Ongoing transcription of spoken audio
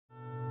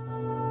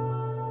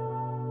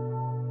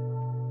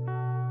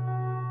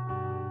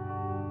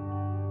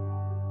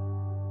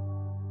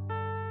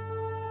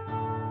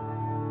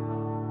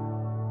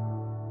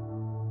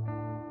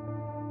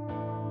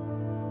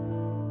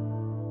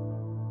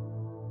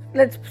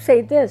let's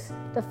say this,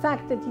 the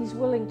fact that he's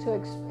willing to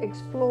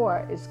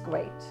explore is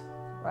great,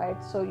 right?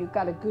 So you've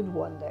got a good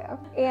one there.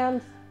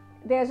 And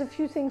there's a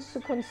few things to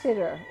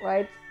consider,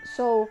 right?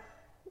 So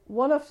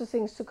one of the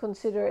things to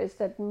consider is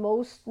that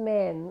most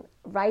men,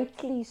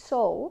 rightly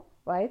so,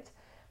 right?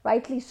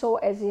 Rightly so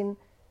as in,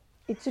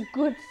 it's a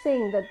good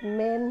thing that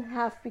men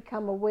have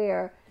become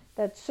aware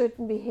that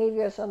certain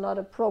behaviors are not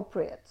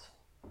appropriate,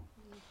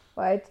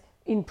 right?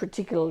 In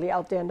particularly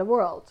out there in the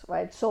world,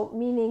 right? So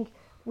meaning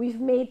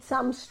we've made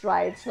some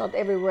strides, not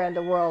everywhere in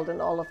the world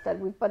and all of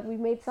that, but we've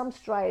made some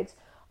strides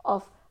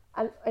of,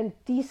 and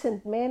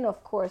decent men,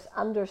 of course,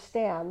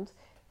 understand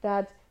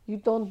that you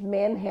don't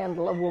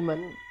manhandle a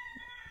woman,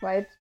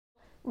 right?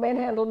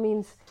 Manhandle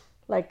means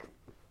like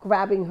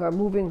grabbing her,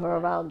 moving her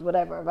around,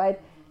 whatever, right?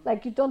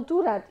 Like you don't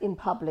do that in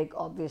public,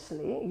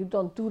 obviously. You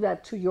don't do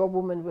that to your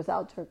woman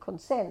without her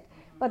consent.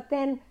 But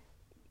then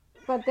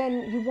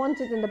you want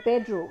it in the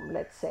bedroom,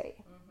 let's say,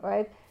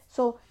 right?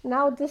 So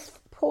now this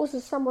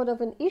poses somewhat of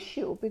an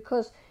issue,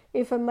 because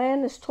if a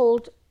man is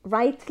told,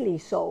 rightly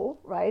so,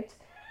 right,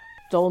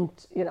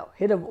 don't,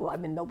 hit a woman. I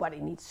mean, nobody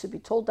needs to be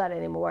told that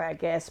anymore, I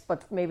guess,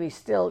 but maybe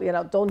still,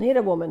 don't hit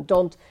a woman,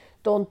 don't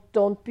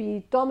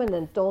be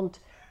dominant, don't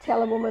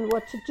tell a woman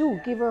what to do,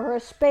 give her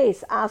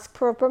space, ask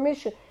for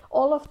permission.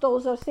 All of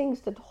those are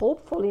things that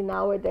hopefully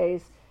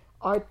nowadays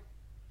are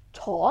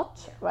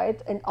taught,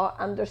 right, and are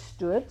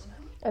understood,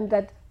 and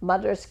that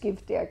mothers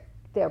give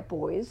their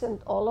boys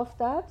and all of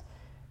that.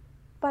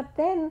 But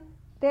then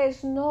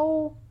there's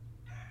no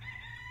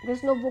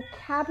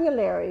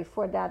vocabulary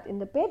for that in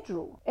the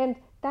bedroom. And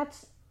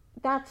that's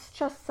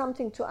just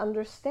something to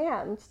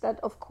understand,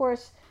 that of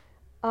course,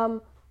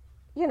 if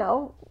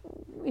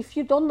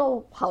you don't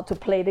know how to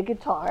play the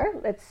guitar,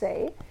 let's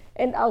say,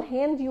 and I'll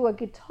hand you a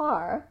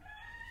guitar,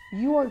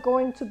 you are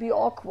going to be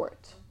awkward.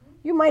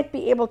 You might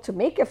be able to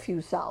make a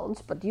few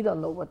sounds, but you don't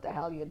know what the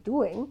hell you're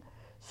doing.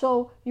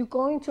 So you're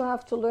going to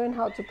have to learn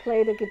how to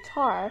play the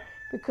guitar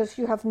because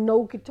you have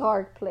no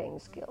guitar playing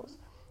skills.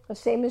 The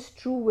same is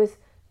true with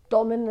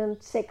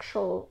dominant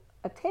sexual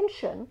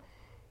attention.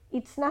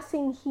 It's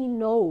nothing he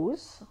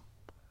knows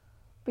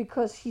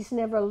because he's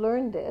never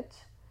learned it.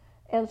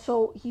 And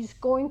so he's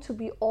going to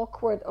be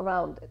awkward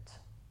around it,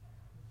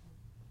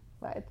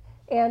 right?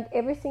 And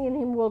everything in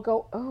him will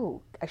go,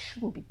 oh, I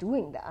shouldn't be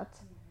doing that.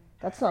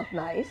 That's not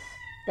nice.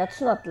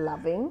 That's not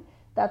loving.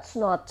 That's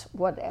not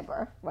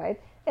whatever,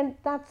 right? And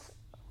that's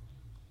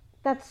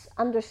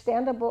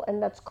understandable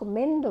and that's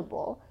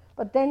commendable.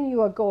 But then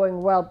you are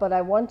going, well, but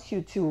I want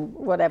you to,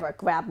 whatever,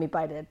 grab me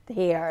by the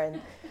hair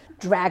and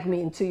drag me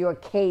into your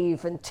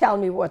cave and tell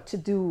me what to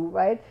do,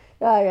 right?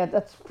 Yeah,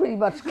 that's pretty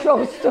much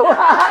close to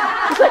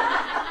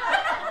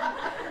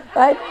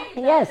right?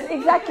 Yes,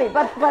 exactly.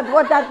 But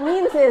what that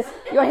means is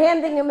you're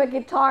handing him a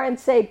guitar and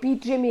say, be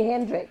Jimi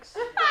Hendrix.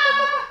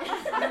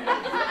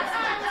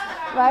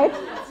 Right?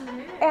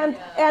 And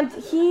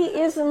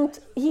he isn't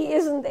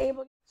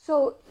able,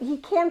 so he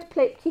can't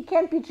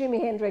be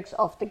Jimi Hendrix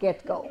off the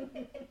get-go.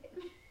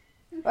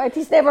 Right?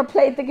 He's never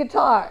played the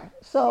guitar.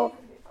 So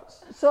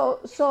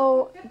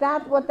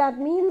that what that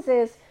means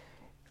is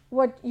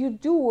what you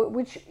do,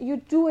 which you're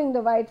doing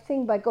the right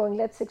thing by going,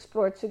 let's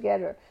explore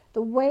together.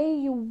 The way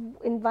you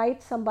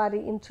invite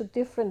somebody into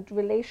different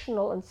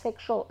relational and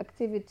sexual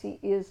activity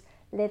is,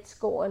 let's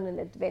go on an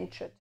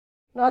adventure.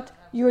 Not,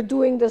 you're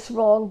doing this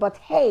wrong, but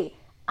hey,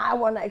 I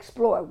want to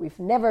explore. We've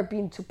never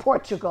been to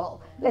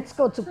Portugal. Let's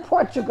go to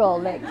Portugal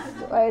next,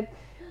 right?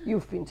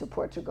 You've been to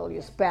Portugal,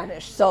 you're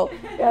Spanish, so,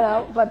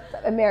 but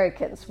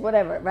Americans,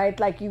 whatever, right?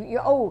 Like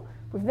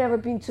we've never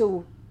been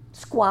to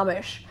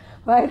Squamish,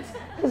 right?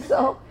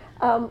 So,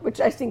 which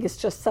I think is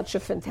just such a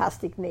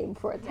fantastic name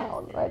for a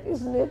town, right?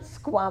 Isn't it?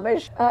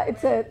 Squamish.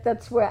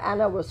 That's where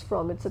Anna was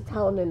from. It's a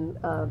town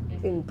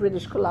in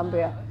British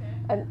Columbia,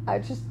 and I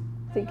just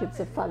think it's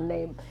a fun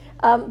name.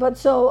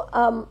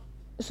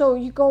 So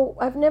you go,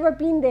 I've never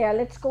been there,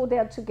 let's go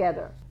there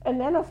together. And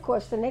then, of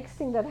course, the next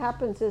thing that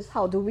happens is,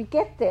 how do we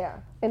get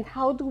there? And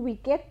how do we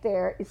get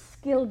there is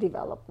skill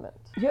development.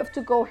 You have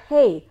to go,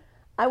 hey,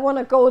 I want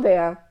to go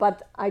there,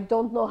 but I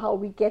don't know how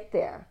we get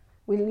there.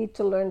 We need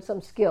to learn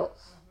some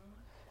skills.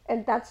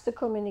 And that's the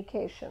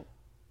communication,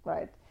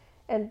 right?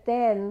 And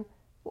then,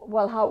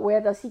 well,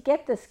 where does he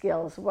get the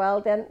skills? Well,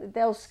 then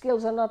those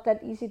skills are not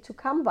that easy to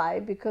come by,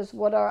 because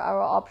what are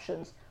our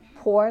options?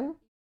 Porn.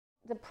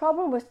 The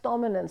problem with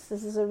dominance,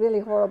 this is a really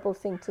horrible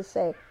thing to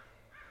say.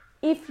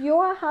 If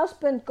your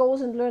husband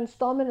goes and learns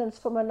dominance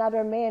from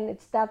another man,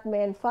 it's that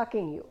man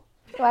fucking you,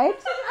 right?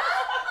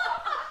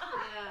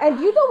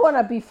 And you don't want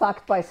to be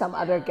fucked by some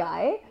other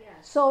guy.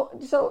 So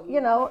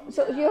you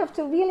have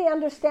to really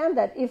understand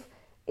that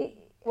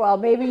well,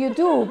 maybe you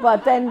do,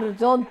 but then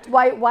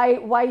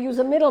why use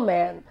a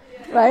middleman,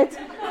 right?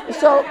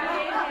 So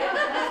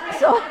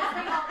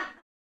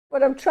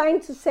what I'm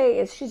trying to say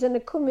is, she's in a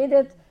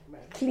committed,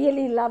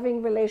 clearly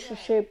loving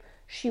relationship.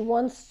 She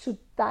wants to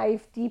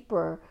dive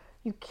deeper.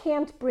 You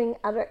can't bring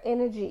other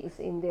energies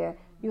in there.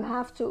 You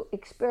have to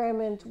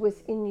experiment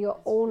within your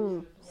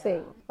own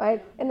thing,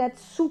 right? And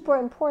that's super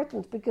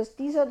important, because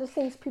these are the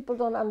things people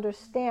don't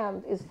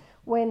understand, is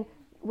when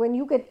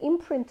you get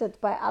imprinted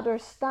by other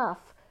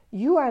stuff,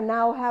 you are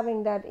now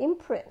having that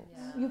imprint.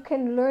 You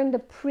can learn the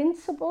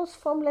principles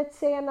from, let's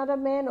say, another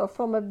man or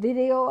from a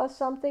video or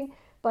something,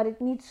 but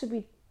it needs to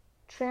be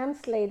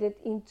translated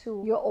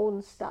into your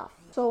own stuff.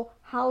 So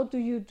how do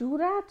you do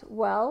that?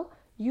 Well,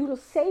 you'll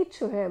say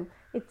to him,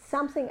 it's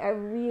something I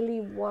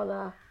really want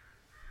to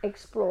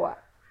explore.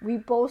 We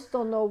both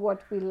don't know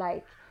what we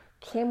like.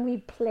 Can we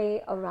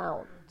play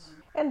around?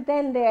 And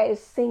then there is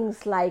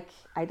things like,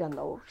 I don't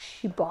know,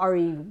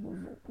 shibari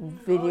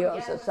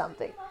videos or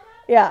something.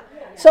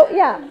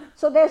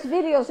 So there's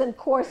videos and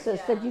courses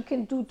that you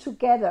can do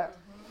together.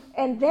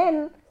 And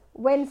then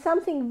when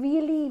something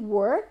really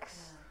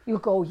works, you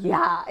go,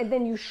 yeah, and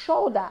then you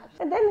show that.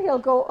 And then he'll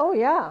go, oh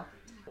yeah,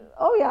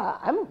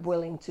 I'm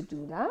willing to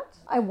do that.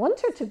 I want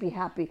her to be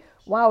happy.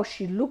 Wow,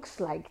 she looks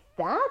like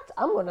that.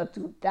 I'm going to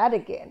do that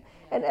again.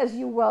 And as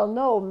you well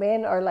know,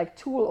 men are like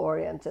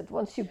tool-oriented.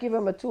 Once you give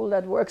them a tool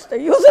that works,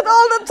 they use it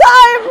all the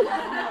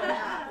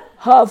time.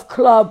 Half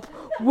club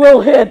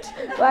will hit,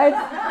 right?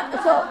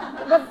 So,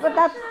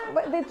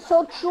 but it's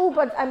so true.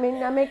 But I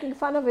mean, I'm making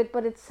fun of it,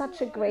 but it's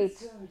such a great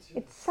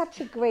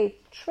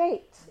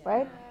trait,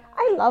 right?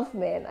 I love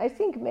men. I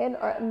think men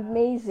are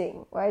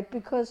amazing, right?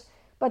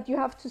 But you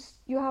have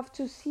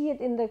to see it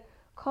in the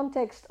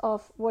context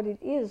of what it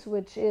is,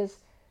 which is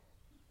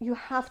you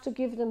have to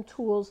give them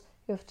tools.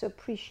 You have to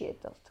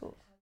appreciate those tools.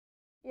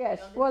 Yes.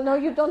 Well, no,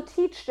 you don't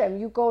teach them.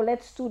 You go,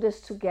 let's do this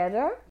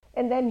together,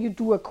 and then you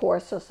do a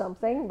course or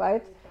something,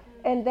 right?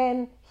 And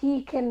then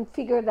he can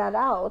figure that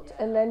out,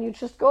 and then you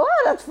just go,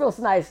 oh, that feels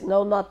nice.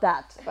 No, not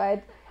that,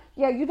 right?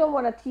 Yeah, you don't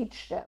want to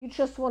teach them. You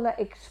just want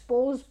to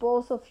expose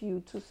both of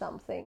you to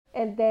something,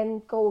 and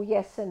then go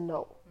yes and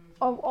no.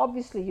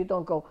 Obviously, you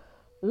don't go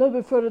a little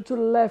bit further to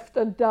the left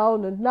and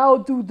down, and now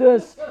do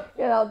this.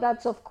 You know,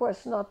 that's of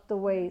course not the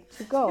way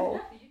to go.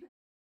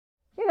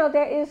 You know,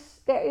 there is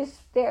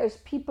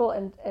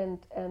people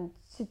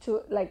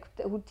like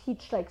who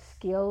teach like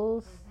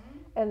skills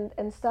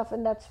and stuff,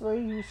 and that's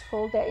very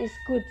useful. There is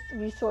good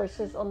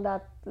resources on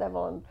that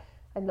level, and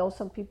I know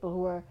some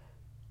people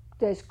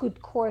there's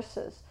good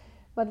courses.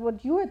 But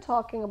what you are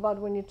talking about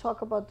when you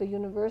talk about the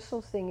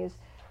universal thing is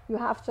you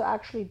have to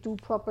actually do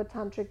proper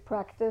tantric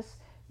practice,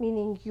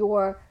 meaning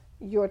your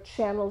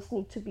channels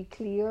need to be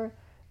clear,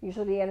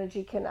 so the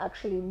energy can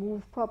actually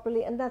move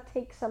properly, and that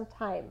takes some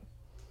time.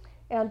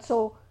 And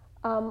so,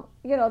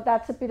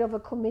 that's a bit of a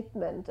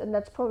commitment, and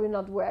that's probably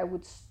not where I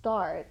would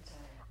start.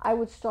 I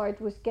would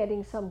start with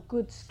getting some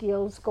good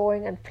skills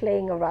going and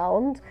playing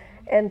around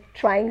and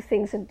trying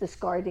things and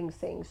discarding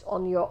things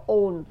on your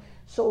own.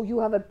 So you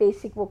have a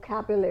basic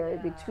vocabulary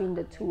between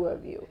the two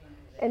of you.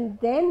 And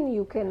then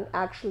you can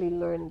actually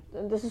learn,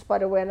 and this is, by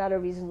the way, another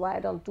reason why I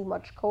don't do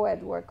much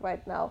co-ed work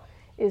right now,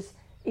 is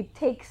it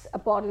takes a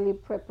bodily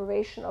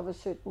preparation of a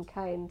certain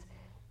kind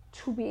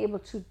to be able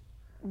to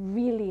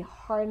really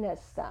harness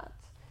that.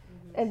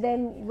 And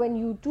then when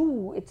you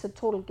do, it's a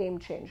total game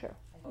changer.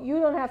 You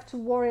don't have to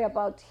worry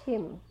about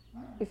him.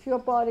 If your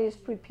body is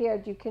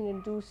prepared, you can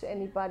induce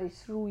anybody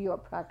through your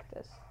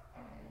practice.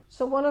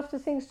 So one of the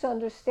things to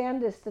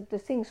understand is that the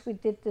things we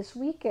did this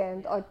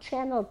weekend are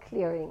channel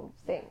clearing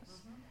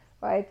things,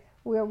 right?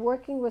 We are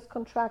working with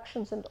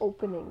contractions and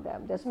opening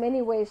them. There's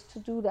many ways to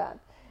do that.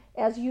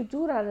 As you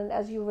do that and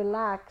as you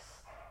relax,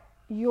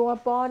 your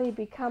body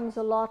becomes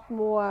a lot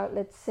more,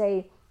 let's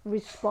say,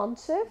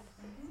 responsive.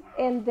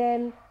 And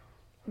then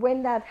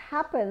when that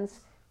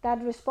happens,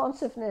 that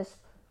responsiveness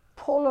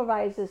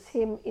polarizes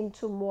him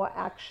into more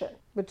action,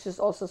 which is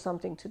also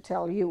something to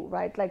tell you,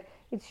 right? Like,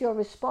 it's your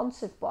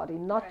responsive body,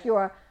 not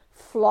your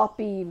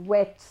floppy,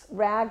 wet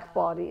rag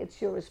body.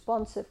 It's your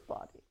responsive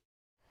body.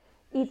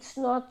 It's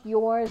not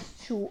yours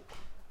to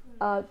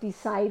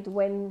decide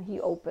when he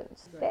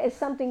opens. There is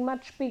something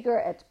much bigger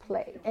at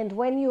play. And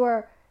when you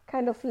are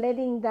kind of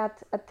letting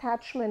that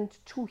attachment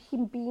to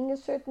him being a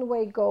certain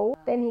way go,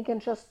 then he can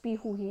just be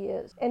who he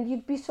is. And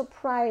you'd be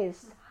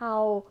surprised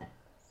how,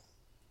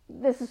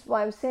 this is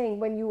why I'm saying,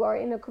 when you are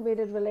in a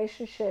committed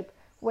relationship,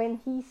 when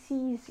he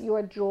sees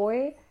your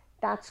joy,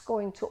 that's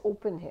going to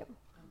open him.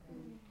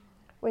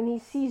 When he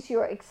sees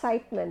your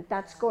excitement,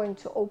 that's going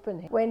to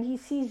open him. When he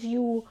sees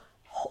you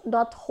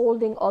not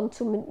holding on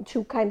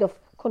to kind of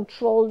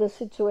control the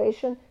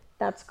situation,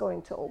 that's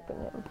going to open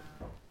him.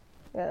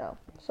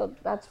 So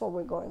that's what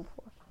we're going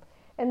for.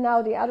 And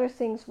now the other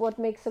things, what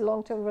makes a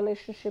long-term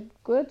relationship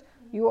good,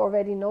 you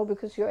already know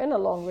because you're in a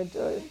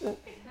long-term.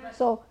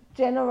 So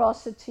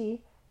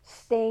generosity,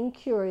 staying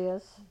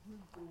curious,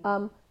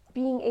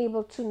 being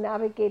able to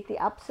navigate the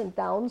ups and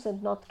downs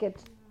and not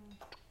get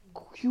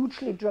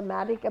hugely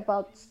dramatic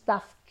about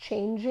stuff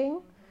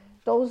changing.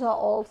 Those are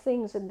all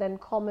things, and then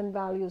common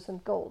values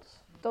and goals.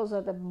 Those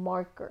are the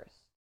markers.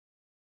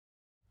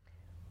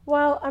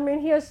 Well, I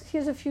mean,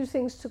 here's a few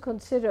things to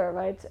consider,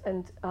 right?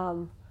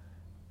 And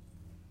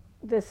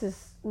this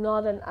is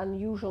not an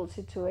unusual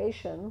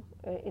situation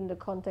in the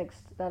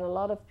context that a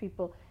lot of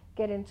people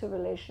get into a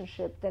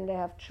relationship, then they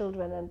have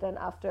children, and then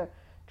after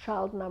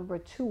child number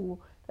 2,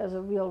 there's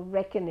a real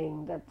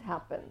reckoning that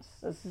happens.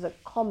 This is a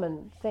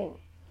common thing.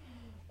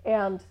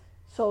 And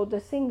so the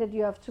thing that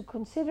you have to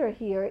consider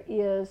here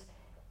is,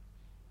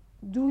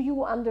 do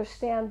you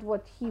understand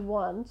what he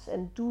wants,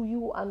 and do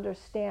you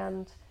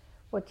understand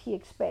what he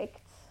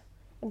expects?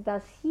 And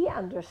does he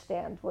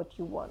understand what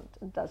you want,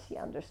 and does he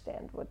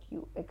understand what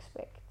you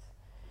expect?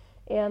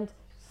 And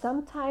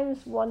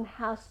sometimes one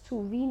has to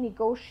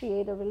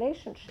renegotiate a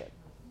relationship.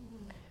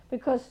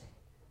 Because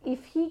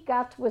if he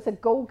got with a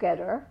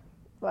go-getter,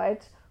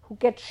 right, who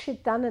gets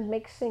shit done and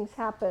makes things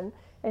happen,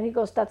 and he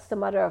goes, that's the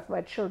mother of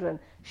my children,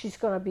 she's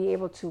going to be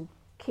able to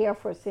care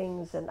for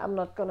things, and I'm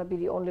not going to be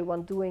the only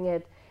one doing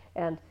it,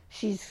 and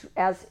she's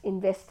as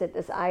invested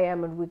as I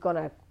am, and we're going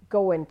to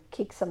go and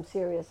kick some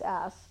serious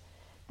ass,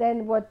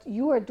 then what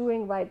you are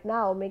doing right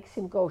now makes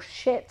him go,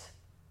 shit,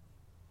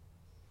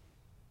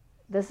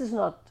 this is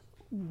not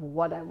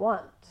what I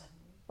want,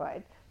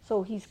 right?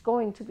 So he's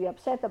going to be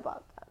upset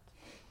about that.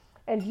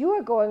 And you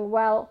are going,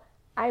 well,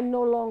 I'm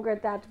no longer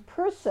that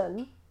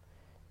person.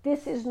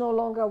 This is no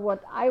longer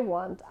what I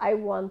want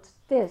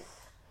this.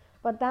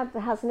 But that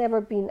has never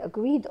been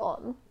agreed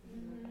on.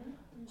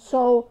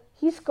 So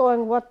he's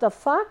going, what the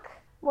fuck?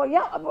 Well,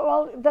 yeah,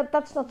 well,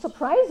 that's not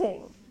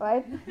surprising,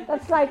 right?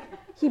 That's like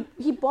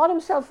he bought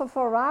himself a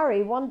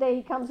Ferrari. One day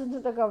he comes into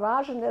the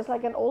garage and there's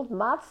like an old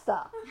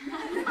Mazda.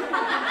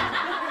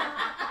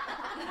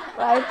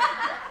 Right?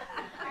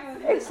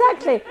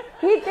 Exactly.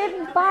 He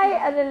didn't buy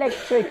an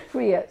electric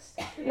Prius.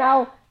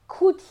 Now,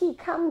 could he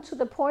come to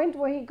the point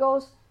where he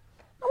goes,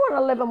 I want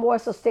to live a more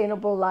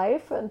sustainable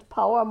life and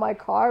power my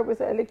car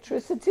with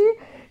electricity?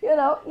 You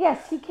know,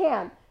 yes, he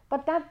can.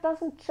 But that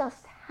doesn't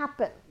just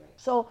happen.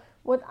 So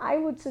what I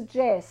would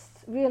suggest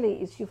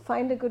really is you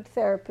find a good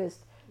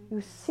therapist,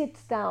 you sit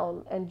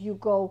down and you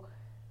go,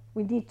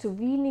 we need to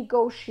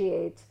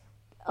renegotiate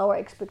our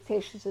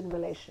expectations in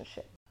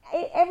relationship.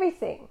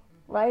 Everything,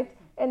 right?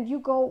 And you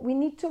go, we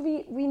need to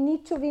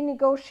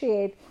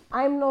renegotiate.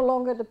 I'm no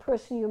longer the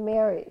person you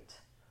married.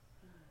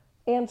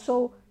 And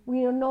so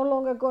we are no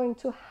longer going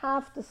to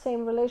have the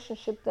same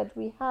relationship that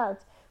we had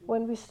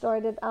when we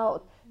started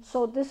out.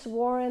 So this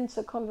warrants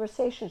a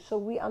conversation so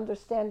we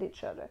understand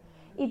each other.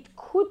 It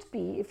could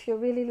be, if you're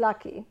really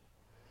lucky,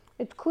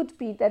 it could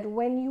be that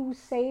when you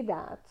say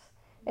that,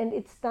 and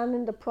it's done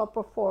in the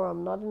proper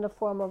forum, not in the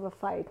form of a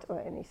fight or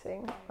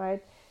anything,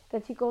 right?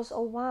 That he goes,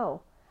 oh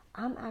wow,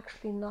 I'm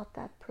actually not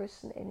that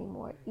person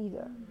anymore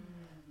either.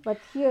 But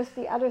here's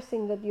the other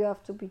thing that you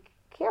have to be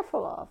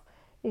careful of.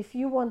 If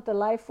you want the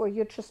life where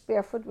you're just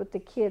barefoot with the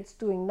kids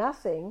doing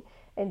nothing,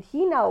 and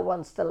he now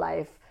wants the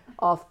life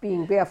of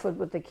being barefoot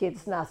with the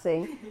kids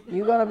nothing,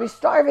 you're going to be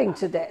starving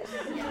to death,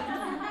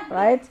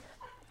 right?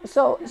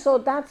 So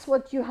that's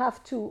what you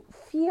have to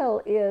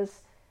feel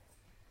is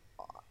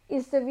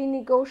the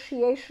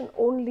renegotiation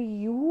only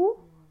you,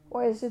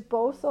 or is it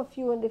both of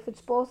you? And if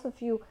it's both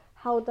of you,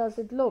 how does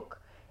it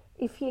look?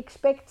 If he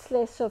expects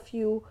less of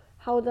you,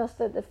 how does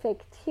that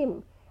affect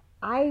him?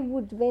 I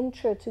would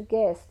venture to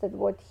guess that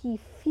what he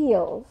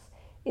feels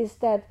is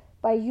that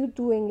by you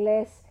doing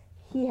less,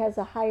 he has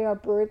a higher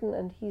burden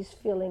and he's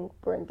feeling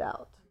burned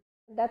out.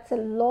 That's a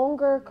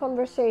longer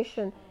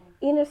conversation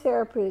in a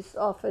therapist's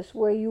office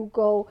where you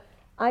go,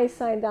 I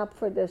signed up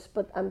for this,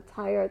 but I'm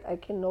tired, I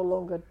can no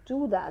longer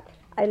do that.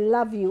 I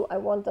love you, I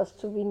want us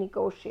to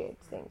renegotiate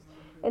things.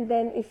 And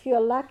then if you're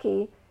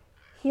lucky,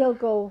 he'll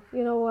go,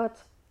 you know what,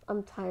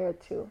 I'm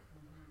tired too.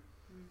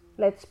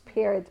 Let's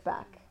pare it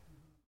back.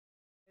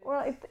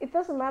 Well, it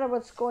doesn't matter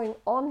what's going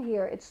on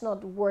here, it's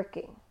not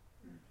working,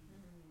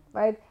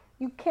 right?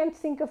 You can't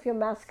think of your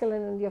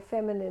masculine and your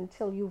feminine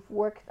until you've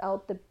worked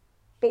out the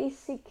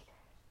basic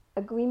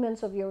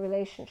agreements of your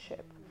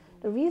relationship.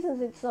 The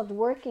reason it's not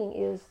working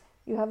is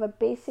you have a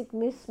basic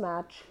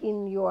mismatch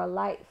in your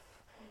life.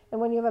 And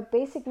when you have a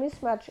basic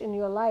mismatch in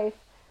your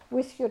life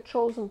with your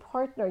chosen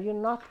partner, you're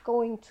not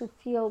going to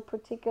feel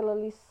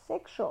particularly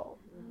sexual.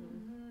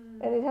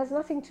 And it has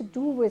nothing to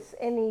do with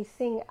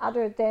anything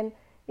other than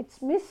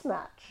it's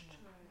mismatched.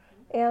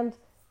 And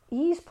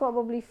he's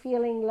probably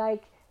feeling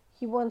like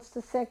he wants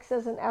the sex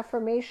as an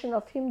affirmation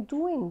of him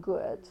doing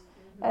good.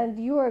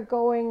 And you are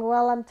going,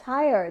 well, I'm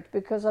tired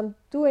because I'm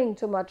doing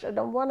too much. I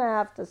don't want to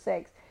have the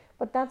sex.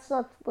 But that's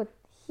not what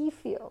he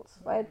feels,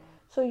 right?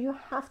 So you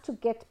have to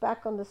get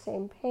back on the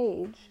same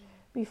page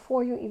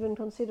before you even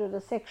consider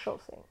the sexual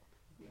thing.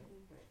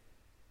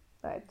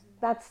 Right?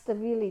 That's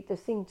really the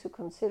thing to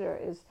consider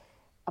is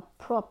a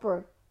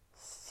proper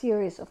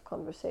series of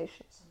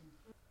conversations.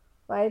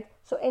 Right?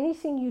 So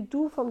anything you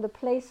do from the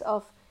place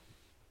of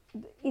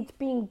it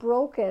being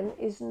broken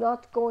is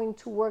not going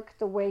to work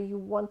the way you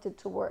want it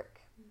to work.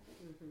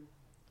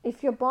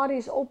 If your body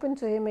is open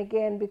to him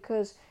again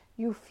because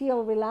you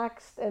feel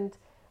relaxed and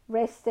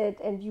rested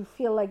and you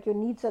feel like your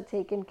needs are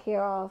taken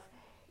care of,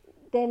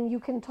 then you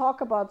can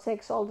talk about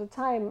sex all the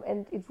time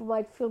and it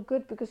might feel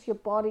good because your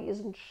body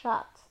isn't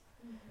shut.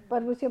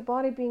 But with your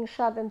body being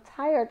shut and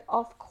tired,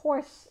 of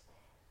course,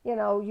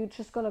 you're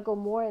just going to go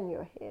more in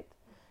your head.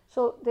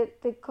 So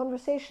the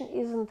conversation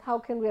isn't how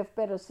can we have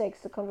better sex.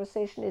 The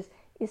conversation is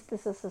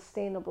this a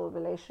sustainable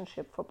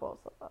relationship for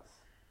both of us?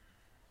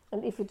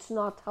 And if it's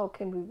not, how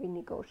can we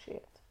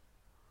renegotiate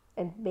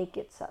and make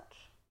it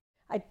such?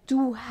 I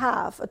do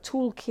have a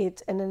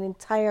toolkit and an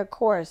entire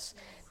course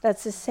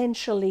that's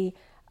essentially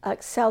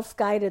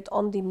self-guided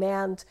on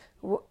demand,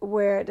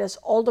 where there's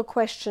all the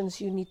questions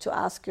you need to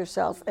ask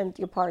yourself and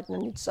your partner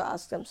needs to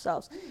ask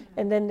themselves.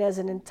 And then there's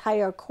an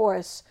entire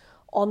course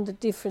on the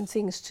different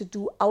things to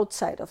do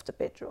outside of the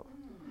bedroom.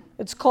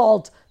 It's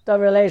called the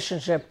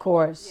relationship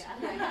course.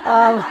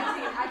 And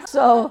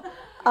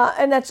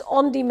that's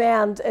on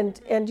demand,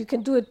 and you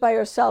can do it by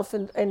yourself,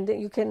 and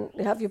you can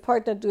have your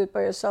partner do it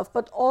by yourself.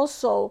 But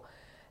also,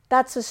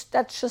 that's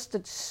just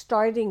a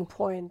starting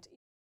point.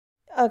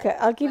 Okay,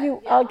 I'll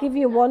give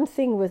you one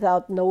thing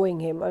without knowing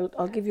him.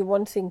 I'll give you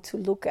one thing to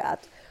look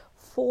at.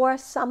 For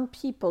some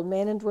people,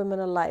 men and women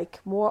alike,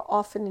 more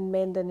often in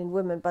men than in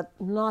women, but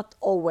not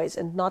always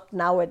and not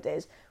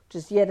nowadays, which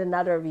is yet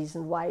another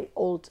reason why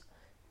old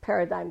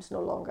paradigms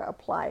no longer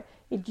apply.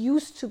 It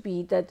used to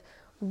be that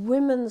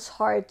women's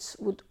hearts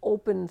would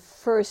open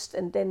first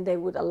and then they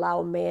would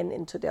allow men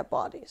into their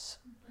bodies.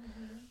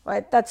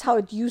 Right? That's how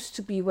it used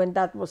to be when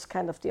that was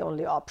kind of the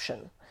only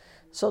option,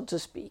 so to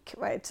speak,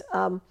 right?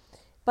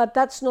 But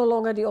that's no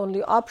longer the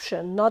only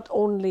option. Not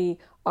only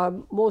are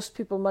most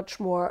people much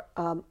more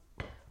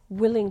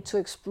willing to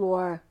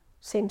explore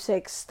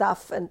same-sex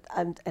stuff and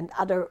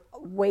other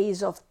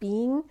ways of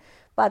being,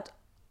 but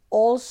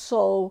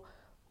also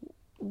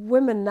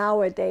women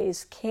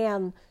nowadays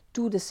can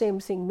do the same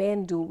thing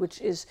men do, which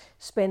is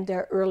spend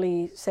their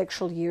early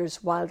sexual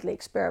years wildly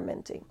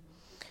experimenting.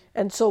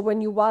 And so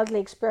when you wildly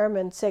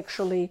experiment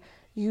sexually,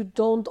 you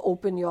don't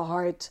open your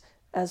heart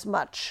as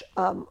much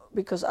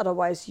because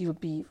otherwise you'll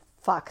be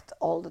fucked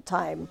all the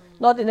time.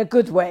 Not in a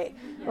good way,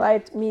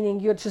 right?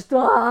 Meaning you're just,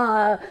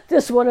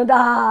 this one and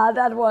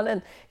that one.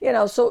 And,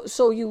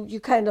 so you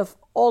kind of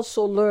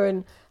also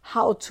learn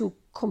how to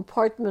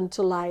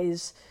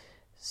compartmentalize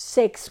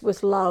sex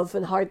with love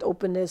and heart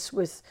openness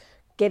with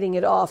getting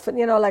it off and,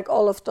 like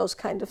all of those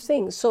kind of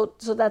things. So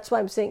that's why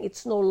I'm saying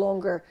it's no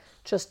longer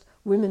just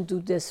women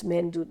do this,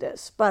 men do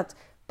this. But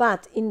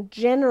in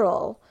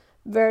general,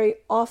 very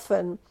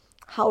often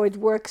how it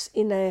works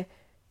in a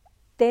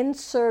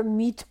denser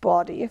meat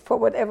body, for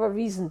whatever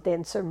reason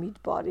denser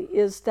meat body,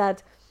 is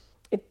that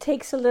it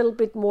takes a little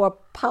bit more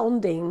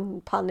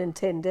pounding, pun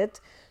intended,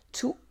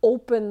 to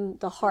open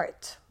the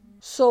heart.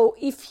 So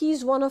if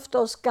he's one of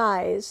those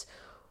guys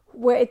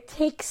where it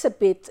takes a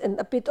bit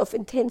of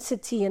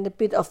intensity and a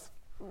bit of,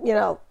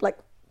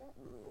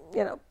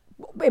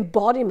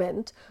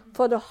 embodiment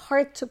for the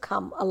heart to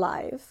come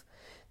alive,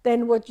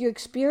 then what you're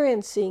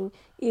experiencing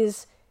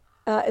is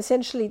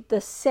essentially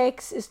the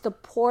sex is the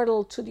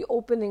portal to the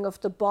opening of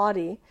the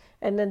body,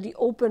 and then the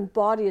open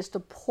body is the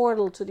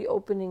portal to the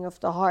opening of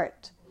the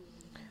heart.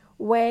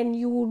 When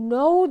you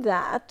know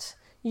that,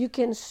 you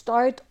can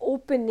start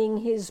opening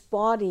his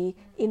body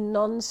in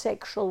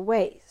non-sexual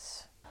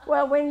ways.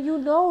 Well, when you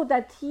know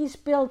that he's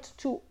built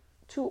to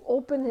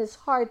open his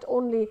heart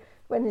only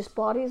when his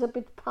body is a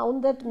bit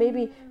pounded,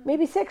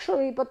 maybe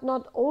sexually, but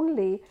not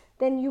only,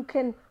 then you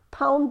can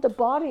pound the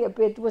body a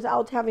bit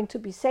without having to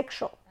be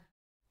sexual.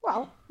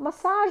 Well,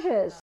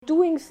 massages,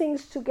 doing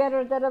things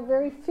together that are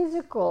very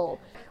physical,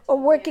 or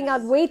working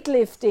out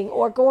weightlifting,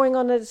 or going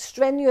on a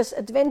strenuous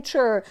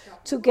adventure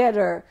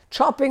together,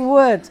 chopping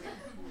wood.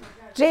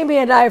 Jamie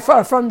and I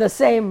are from the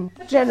same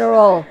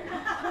general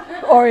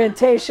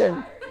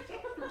orientation.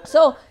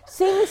 So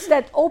things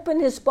that open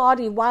his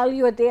body while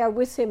you're there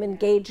with him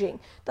engaging.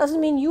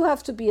 Doesn't mean you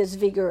have to be as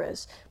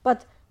vigorous,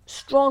 but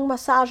strong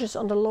massages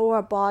on the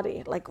lower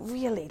body, like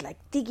really like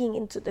digging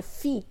into the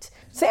feet.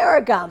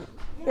 Theragun,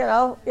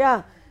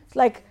 it's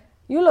like,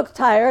 you look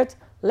tired,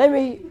 let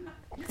me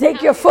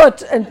take your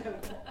foot and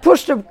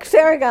push the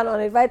Theragun on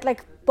it, right?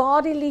 Like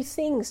bodily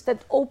things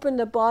that open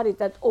the body,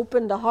 that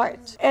open the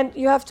heart. And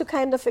you have to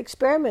kind of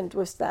experiment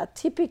with that.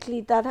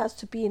 Typically that has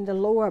to be in the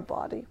lower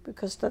body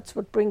because that's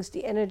what brings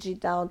the energy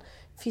down.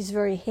 If he's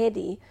very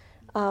heady,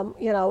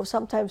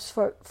 sometimes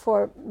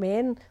for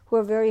men who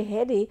are very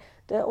heady,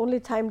 the only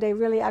time they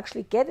really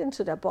actually get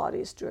into their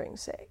bodies during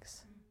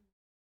sex.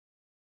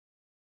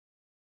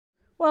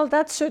 Well,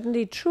 that's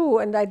certainly true,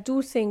 and I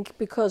do think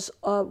because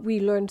we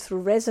learn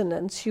through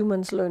resonance,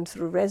 humans learn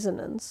through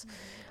resonance,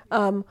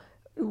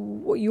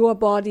 your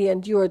body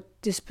and your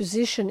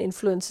disposition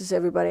influences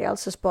everybody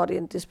else's body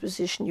and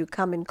disposition you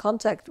come in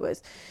contact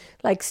with.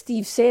 Like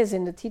Steve says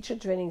in the teacher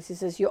trainings, he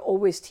says, you're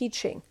always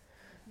teaching,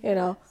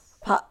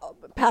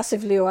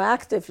 passively or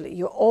actively,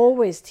 you're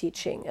always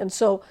teaching. And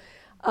so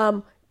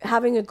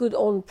having a good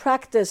own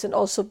practice and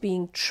also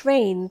being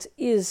trained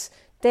is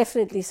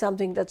definitely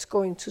something that's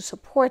going to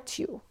support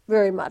you,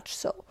 very much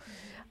so.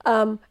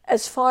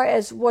 As far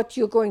as what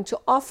you're going to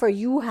offer,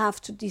 you have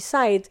to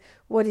decide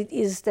what it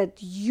is that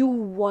you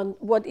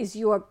want, what is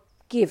your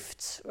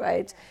gifts,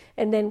 right?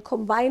 And then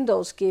combine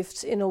those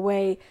gifts in a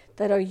way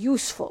that are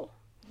useful.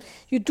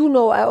 You do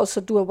know I also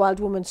do a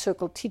Wild Woman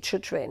Circle teacher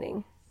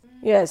training.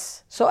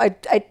 Yes. So I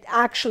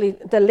actually,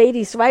 the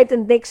ladies right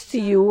next to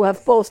you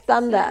have both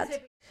done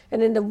that.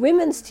 And in the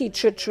women's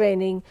teacher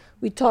training,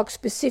 we talk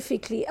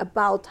specifically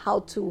about how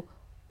to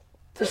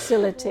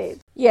facilitate.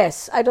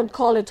 Yes, I don't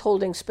call it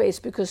holding space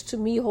because to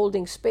me,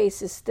 holding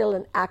space is still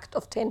an act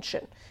of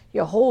tension.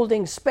 You're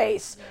holding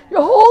space.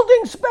 You're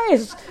holding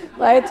space,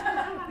 right?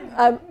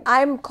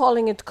 I'm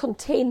calling it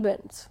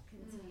containment.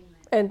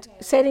 And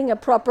setting a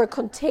proper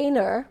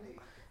container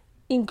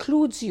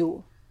includes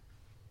you,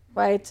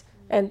 right?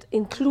 And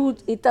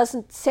it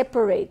doesn't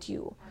separate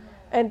you.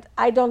 And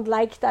I don't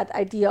like that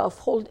idea of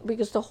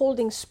because the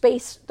holding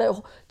space,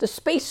 the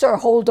spacer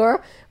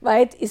holder,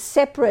 right, is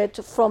separate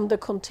from the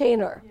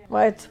container,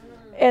 right?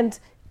 And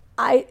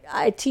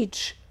I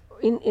teach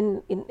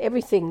in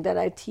everything that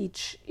I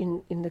teach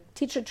in the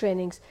teacher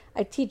trainings,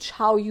 I teach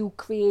how you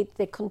create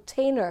the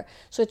container.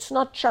 So it's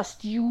not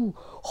just you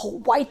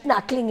white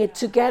knuckling it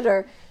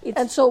together.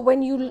 And so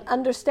when you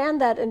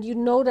understand that and you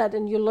know that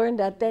and you learn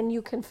that, then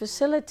you can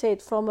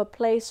facilitate from a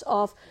place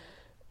of,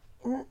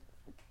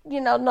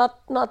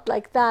 not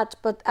like that,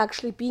 but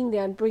actually being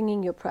there and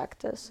bringing your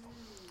practice.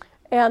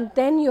 And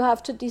then you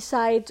have to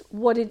decide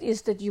what it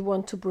is that you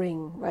want to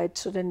bring, right?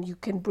 So then you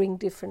can bring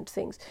different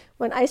things.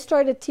 When I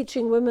started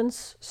teaching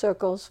women's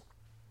circles,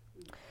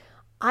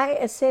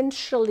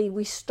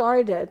 we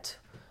started,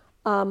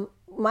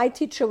 my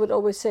teacher would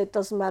always say, it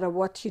doesn't matter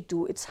what you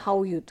do, it's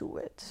how you do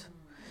it.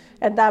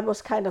 And that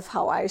was kind of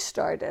how I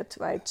started,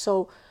 right?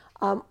 So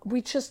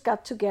we just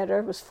got together,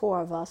 it was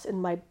 4 of us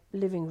in my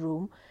living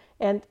room,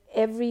 and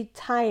every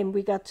time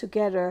we got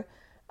together,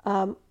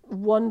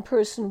 one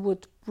person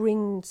would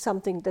bring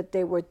something that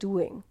they were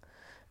doing.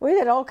 We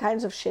did all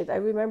kinds of shit. I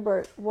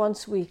remember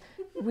once we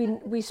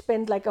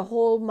spent like a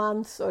whole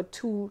month or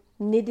 2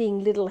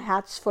 knitting little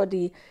hats for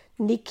the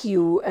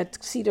NICU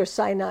at Cedar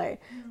Sinai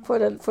for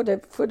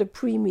the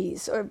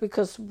preemies, or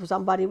because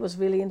somebody was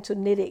really into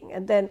knitting.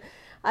 And then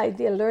I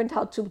learned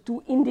how to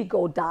do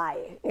indigo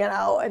dye,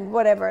 and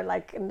whatever.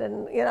 And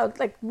then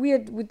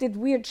we did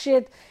weird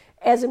shit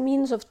as a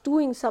means of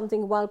doing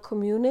something while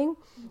communing.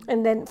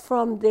 And then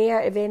from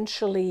there,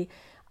 eventually,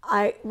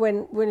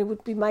 when it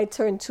would be my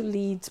turn to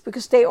lead,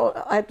 because they all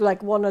had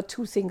like 1 or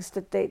 2 things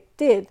that they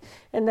did,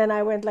 and then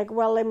I went like,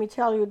 well, let me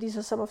tell you, these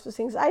are some of the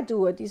things I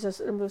do, or these are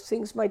some of the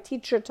things my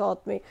teacher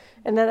taught me,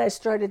 and then I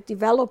started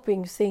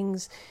developing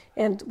things.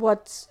 And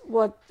what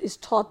is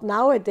taught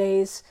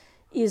nowadays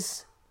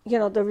is,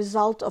 the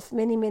result of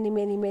many, many,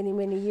 many, many,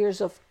 many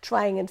years of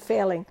trying and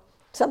failing,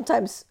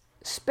 sometimes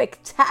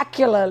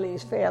spectacularly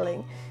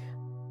failing,